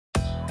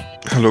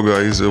Hello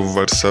guys,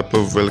 what's up?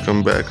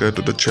 Welcome back to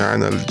the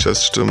channel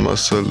Just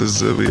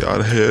Muscles. We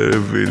are here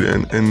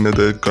with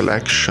another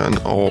collection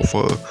of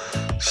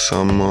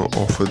some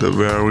of the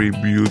very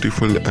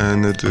beautiful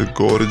and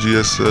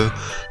gorgeous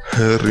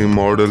hair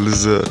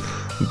remodels.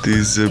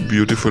 These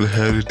beautiful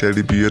hairy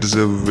teddy bears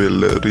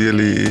will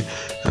really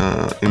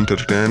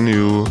entertain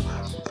you,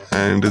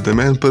 and the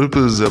main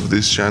purpose of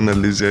this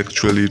channel is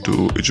actually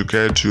to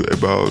educate you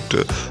about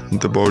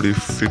the body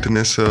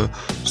fitness.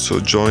 So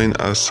join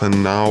us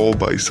now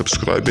by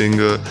subscribing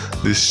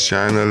this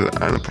channel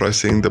and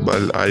pressing the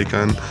bell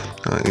icon.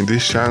 In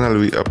this channel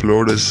we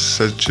upload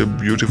such a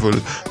beautiful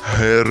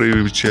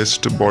hairy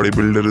chest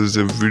bodybuilders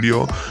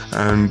video,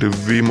 and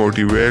we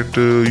motivate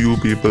you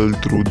people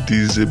through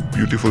this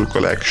beautiful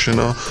collection.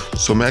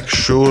 So make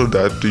sure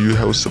that you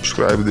have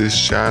subscribed this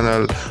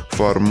channel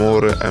for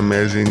more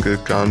amazing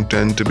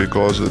content,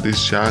 because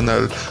this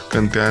channel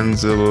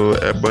contains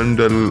a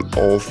bundle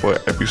of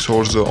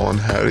episodes on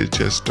hairy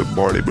chest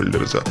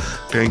bodybuilders.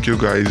 Thank you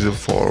guys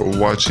for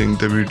watching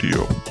the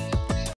video.